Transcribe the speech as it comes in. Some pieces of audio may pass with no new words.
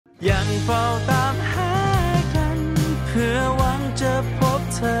ยังเฝ้าตามหากันเพื่อหวังจะพบ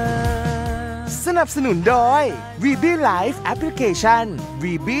เธอสนับสนุนโดย Vibie Life Application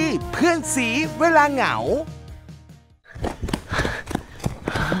Vibie เพื่อนสีเวลาเหงา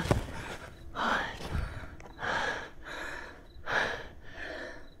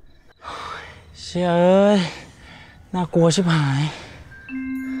เชี่ยเอ้ยน่ากลัวชิบหาย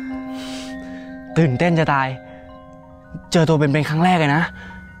ตื่นเต้นจะตายเจอตัวเป็นครั้งแรกเลยนะ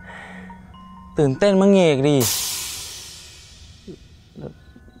ตื่นเต้นมั่งเงกดิ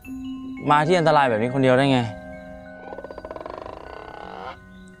มาที่อันตรายแบบนี้คนเดียวได้ไง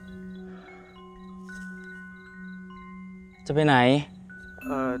จะไปไหน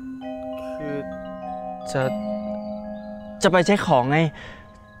คือจะไปเช็คของไง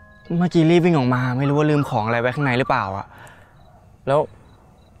เมื่อกี้รีบวิ่งออกมาไม่รู้ว่าลืมของอะไรไว้ข้างในหรือเปล่าอะแล้ว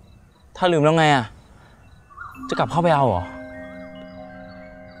ถ้าลืมแล้วไงอะจะกลับเข้าไปเอาเหรอ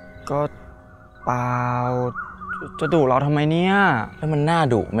ก็เปล่าจะดุเราทำไมเนี่ยแล้วมันน่า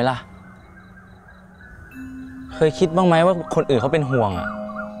ดุไหมล่ะเคยคิดบ้างไหมว่าคนอื่นเขาเป็นห่วงอะ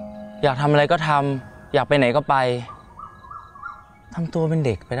อยากทำอะไรก็ทำอยากไปไหนก็ไปทำตัวเป็นเ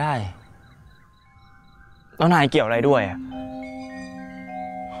ด็กไปได้แล้วนายเกี่ยวอะไรด้วยอะ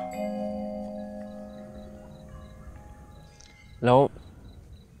แล้ว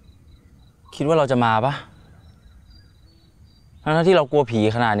คิดว่าเราจะมาปะทั้งที่เรากลัวผี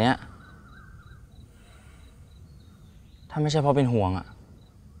ขนาดนี้ถ้าไม่ใช่เพราะเป็นห่วงอะ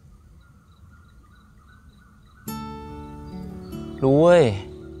รู้เว้ย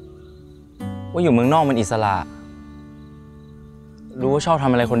ว่าอยู่เมืองนอกมันอิสระรู้ว่าชอบท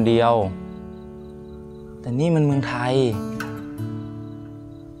ำอะไรคนเดียวแต่นี่มันเมืองไทย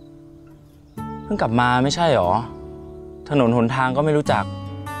เพิ่งกลับมาไม่ใช่หรอถนนหนทางก็ไม่รู้จัก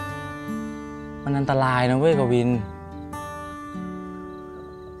มันอันตรายนะเว้ยกวิน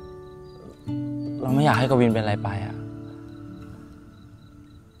เราไม่อยากให้กวินเป็นอะไรไปอะ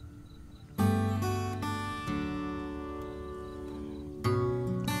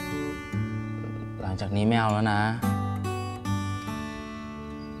หลังจากนี้ไม่เอาแล้วนะ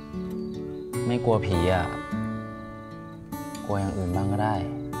ไม่กลัวผีอะกลัวอย่างอื่นบ้างก็ได้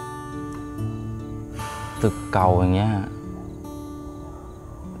ตึกเก่าอย่างเงี้ย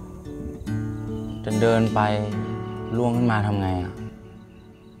จะเดินไปล่วงขึ้นมาทำไงอะ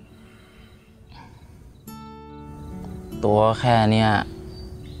ตัวแค่เนี้ย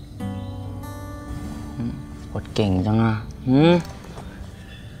กดเก่งจังอะ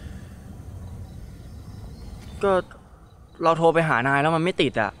ก็เราโทรไปหานายแล้วมันไม่ติ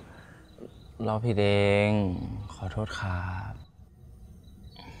ดอะเราผิดเองขอโทษครับ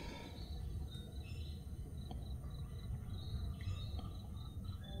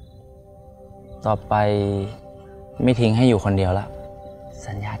ต่อไปไม่ทิ้งให้อยู่คนเดียวละ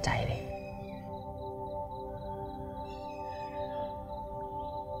สัญญาใจเลย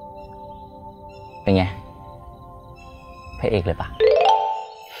เป็นไงพระเอกเลยปะ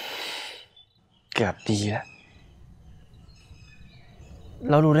เกือบดีแล้ว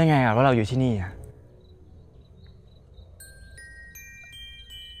เรารู้ได้ไงอ่ะว่าเราอยู่ที่นี่อ่ะ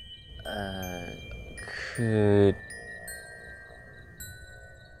คือ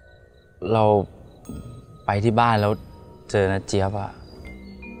เราไปที่บ้านแล้วเจอนะเจี๊ยบอ่ะ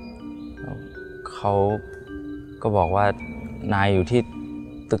เขาก็บอกว่านายอยู่ที่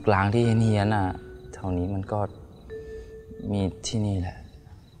ตึกร้างที่เฮี้ยนๆอ่ะแถวนี้มันก็มีที่นี่แหละ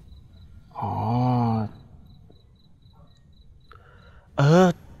อ๋อ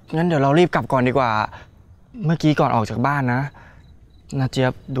งั้นเดี๋ยวเรารีบกลับก่อนดีกว่าเมื่อกี้ก่อนออกจากบ้านนะนาเจี๊ย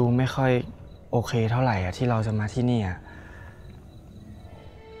บดูไม่ค่อยโอเคเท่าไหร่อ่ะที่เราจะมาที่นี่อ่ะ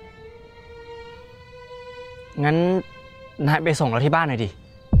งั้นนายไปส่งเราที่บ้านหน่อยดิ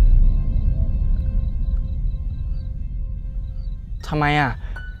ทำไมอ่ะ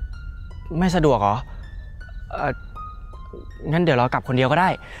ไม่สะดวกเหรองั้นเดี๋ยวเรากลับคนเดียวก็ได้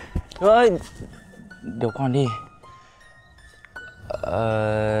เฮ้ยเดี๋ยวก่อนดิ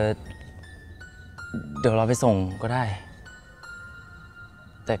เดี๋ยวเราไปส่งก็ได้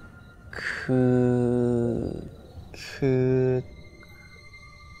แต่คือ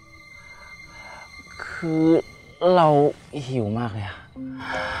เราหิวมากเลยอะ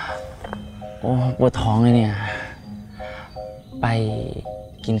โอ้ปวดท้องเลยเนี่ยไป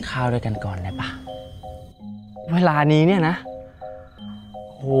กินข้าวด้วยกันก่อนได้ปะเวลานี้เนี่ยนะ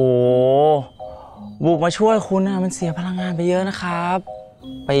โหบุกมาช่วยคุณนะมันเสียพลังงานไปเยอะนะครับ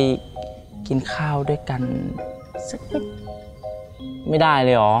ไปกินข้าวด้วยกันสักนิดไม่ได้เล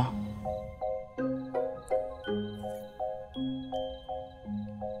ยเหรอ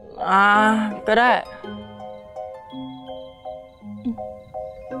ก็ได้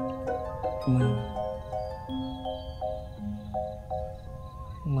มื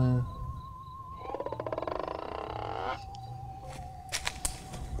อ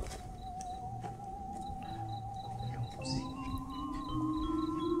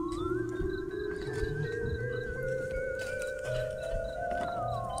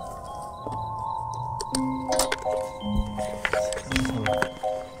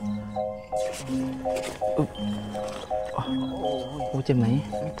โอ้เจ็บไหม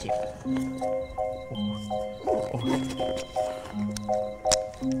ไม่เจ็บ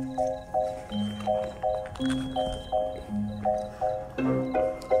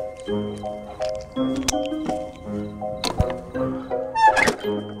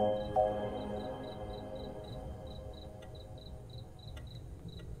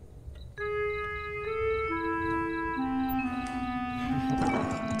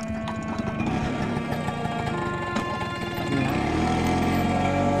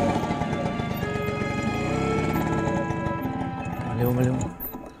มาเร็ว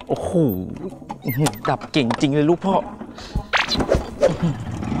โอ้โหดับเก่งจริงเลยลูกพ่อ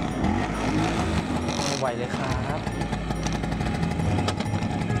ไม่ไหวเลยครับ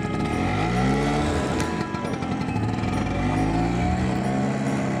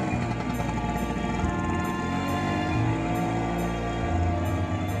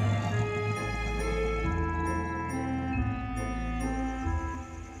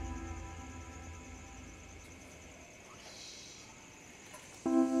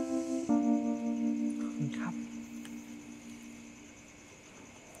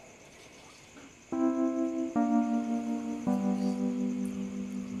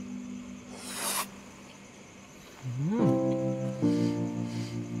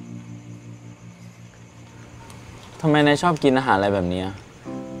ทำไมนายชอบกินอาหารอะไรแบบนี้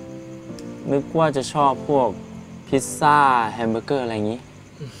นึกว่าจะชอบพวกพิซซ่าแฮมเบอร์เกอร์อะไรอย่างนี้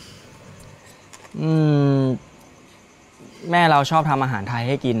แม่เราชอบทำอาหารไทยใ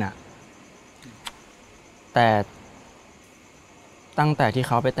ห้กินอ่ะแต่ตั้งแต่ที่เ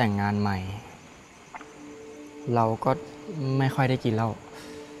ขาไปแต่งงานใหม่เราก็ไม่ค่อยได้กินแล้ว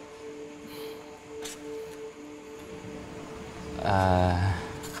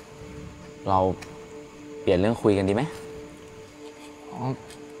เราเปลี่ยนเรื่องคุยกันดีไหม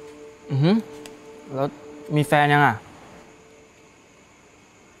แล้วมีแฟนยังอ่ะ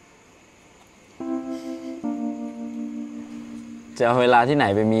จะเอาเวลาที่ไหน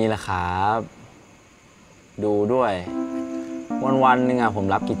ไปมีล่ะครับดูด้วยวันๆหนึ่งอะผม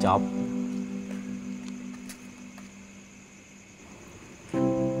รับกี่จ็อบ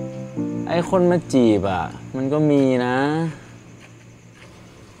ไอ้คนมาจีบอะมันก็มีนะ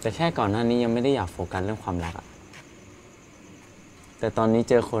แต่แค่ก่อนหน้านี้ยังไม่ได้อยากโฟกัสเรื่องความรักอะแต่ตอนนี้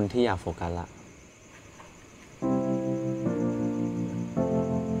เจอคนที่อยากโฟกัสละ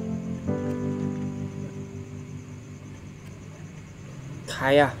ใคร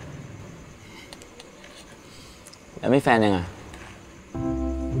อะแล้วไม่แฟนยังอะ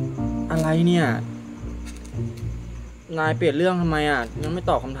อะไรเนี่ยนายเปลี่ยนเรื่องทำไมอะยังไม่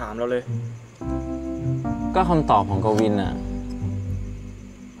ตอบคำถามเราเลยก็คำตอบของกวินอะ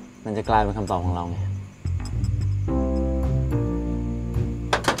มันจะกลายเป็นคำตอบของเราไง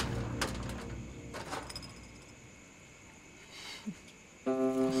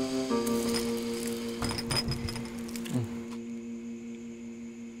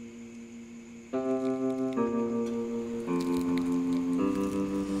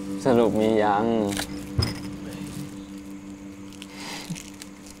สรุปมียัง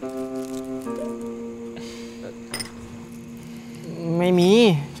ไม่มี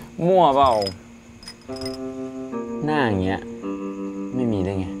มั่วเปล่าหน้าอย่างเงี้ยไม่มีไ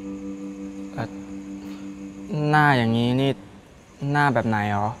ด้ไงหน้าอย่างนี้นี่หน้าแบบไหน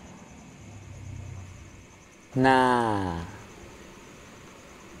หรอหน้า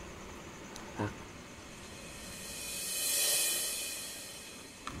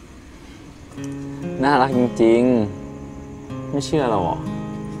น่ารักจริงๆไม่เชื่อเราหรอ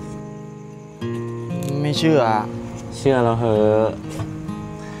ไม่เชื่อเราเหอะ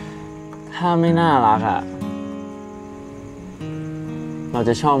ถ้าไม่น่ารักอ่ะเราจ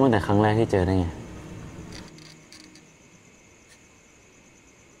ะชอบตั้งแต่ครั้งแรกที่เจอได้ไง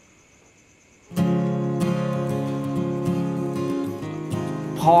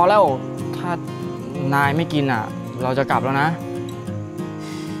พอแล้วถ้านายไม่กินอ่ะเราจะกลับแล้วนะ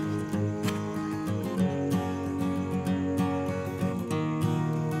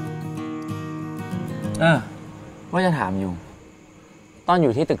ว่าจะถามอยู่ตอนอ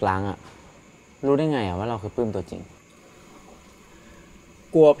ยู่ที่ตึกร้างอะรู้ได้ไงอะว่าเราคือปื้มตัวจริง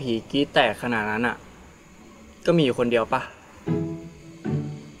กลัวผีกรี๊ดแตกขนาดนั้นอะก็มีอยู่คนเดียวปะ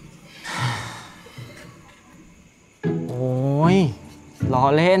ล้อ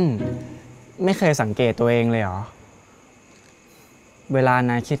เล่นไม่เคยสังเกตตัวเองเลยเหรอเวลา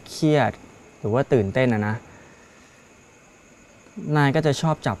นายเครียดหรือว่าตื่นเต้นนะนายก็จะช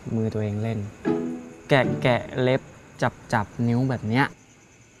อบจับมือตัวเองเล่นแกะเล็บจับนิ้วแบบเนี้ย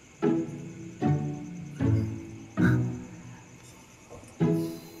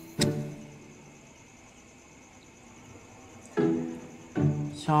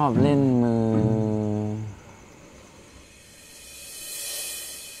ชอบเล่นมือ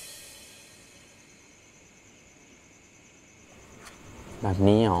แบบ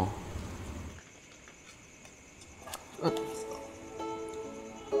นี้เหรอ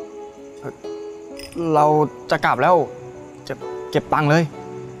เราจะกลับแล้วจะเก็บตังค์เลย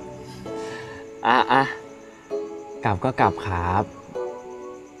กลับก็กลับครับ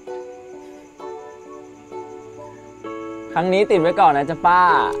ครั้งนี้ติดไว้ก่อนนะจ๊ะป้า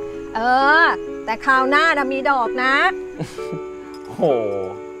แต่คราวหน้ามีดอกนะโห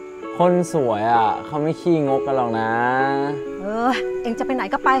คนสวยอ่ะเขาไม่ขี้งกกันหรอกนะเอ็งจะไปไหน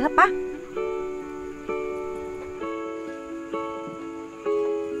ก็ไปครับปะ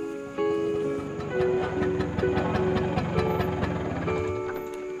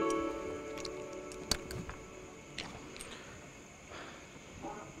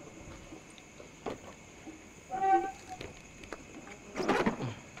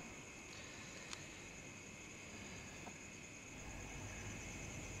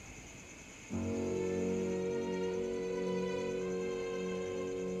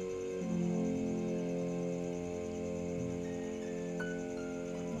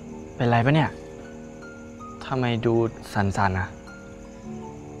เป็นไรปะเนี่ยทำไมดูสั่นๆอะ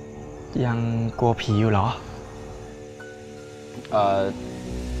ยังกลัวผีอยู่เหรอ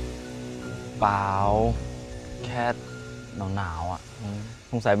เปล่าแค่หนาวอ่ะ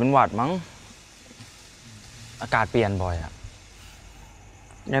สงสัยเป็นหวัดมั้งอากาศเปลี่ยนบ่อยอ่ะ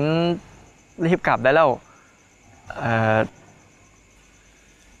งั้นรีบกลับได้แล้ว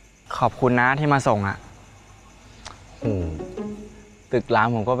ขอบคุณนะที่มาส่งอ่ะตึกร้าง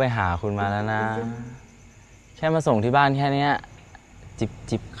ผมก็ไปหาคุณมาแล้วนะแค่มาส่งที่บ้านแค่นี้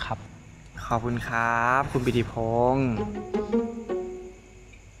จิบครับขอบคุณครับคุณปิติพงษ์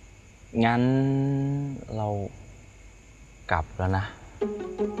งั้นเรากลับแล้วนะ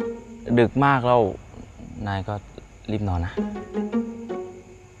ดึกมากแล้วนายก็รีบนอนนะ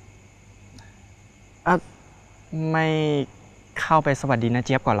ไม่เข้าไปสวัสดีนะเ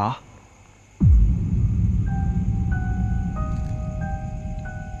จี๊ยบก่อนเหรอ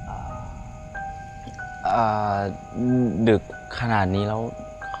ดึกขนาดนี้แล้ว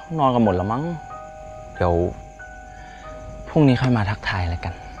เขานอนกันหมดแล้วมั้งเดี๋ยวพรุ่งนี้ค่อยมาทักทายอะไรกั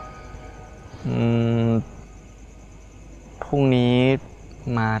นพรุ่งนี้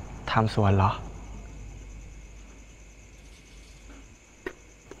มาทำสวนเหรอ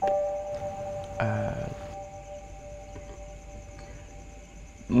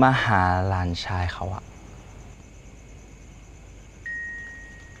มาหาหลานชายเขาอะ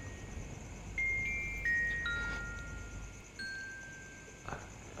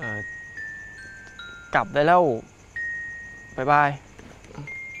กลับได้แล้วบ๊ายบาย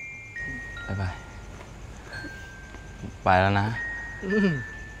ไปแล้วนะ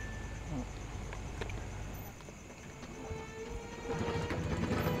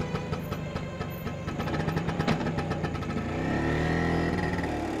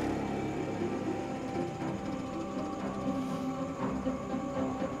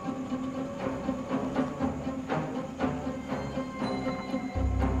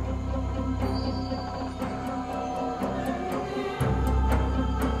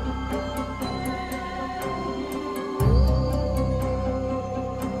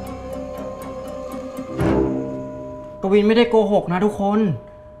กวินไม่ได้โกหกนะทุกคน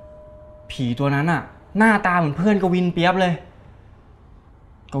ผีตัวนั้นอะหน้าตาเหมือนเพื่อนกวินเปียบเลย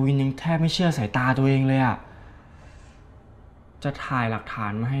กวินยังแทบไม่เชื่อสายตาตัวเองเลยอะจะถ่ายหลักฐา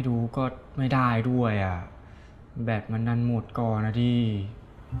นมาให้ดูก็ไม่ได้ด้วยอะแบตมันดันหมดก่อนนะดิ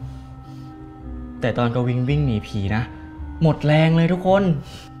แต่ตอนกวินวิ่งหนีผีนะหมดแรงเลยทุกคน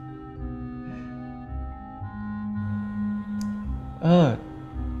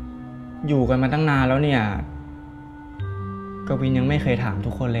อยู่กันมาตั้งนานแล้วเนี่ยกวินยังไม่เคยถามทุ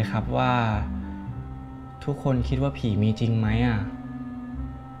กคนเลยครับว่าทุกคนคิดว่าผีมีจริงไหมอ่ะ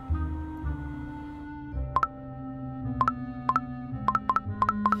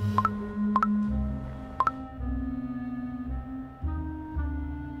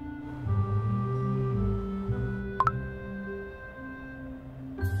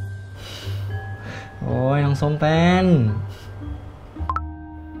โอ้ยน้องส้มเป็น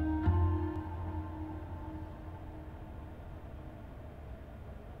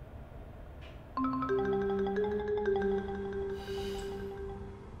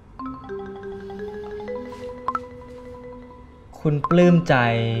คุณปลื้มใจ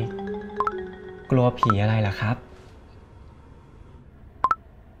กลัวผีอะไรล่ะครับ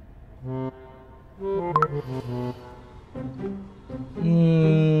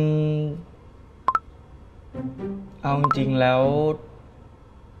เอาจริงๆแล้ว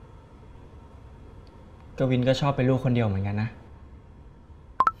กวินก็ชอบเป็นลูกคนเดียวเหมือนกันนะ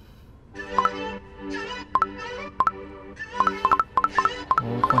โอ้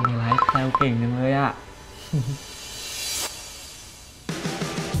คนในไลฟ์แซวเก่งจังเลยอะ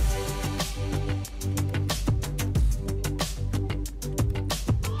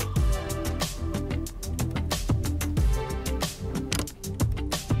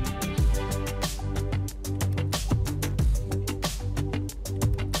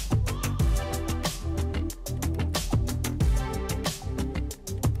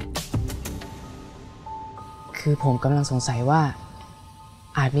คือผมกำลังสงสัยว่า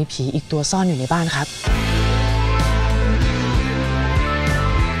อาจมีผีอีกตัวซ่อนอยู่ในบ้านครับ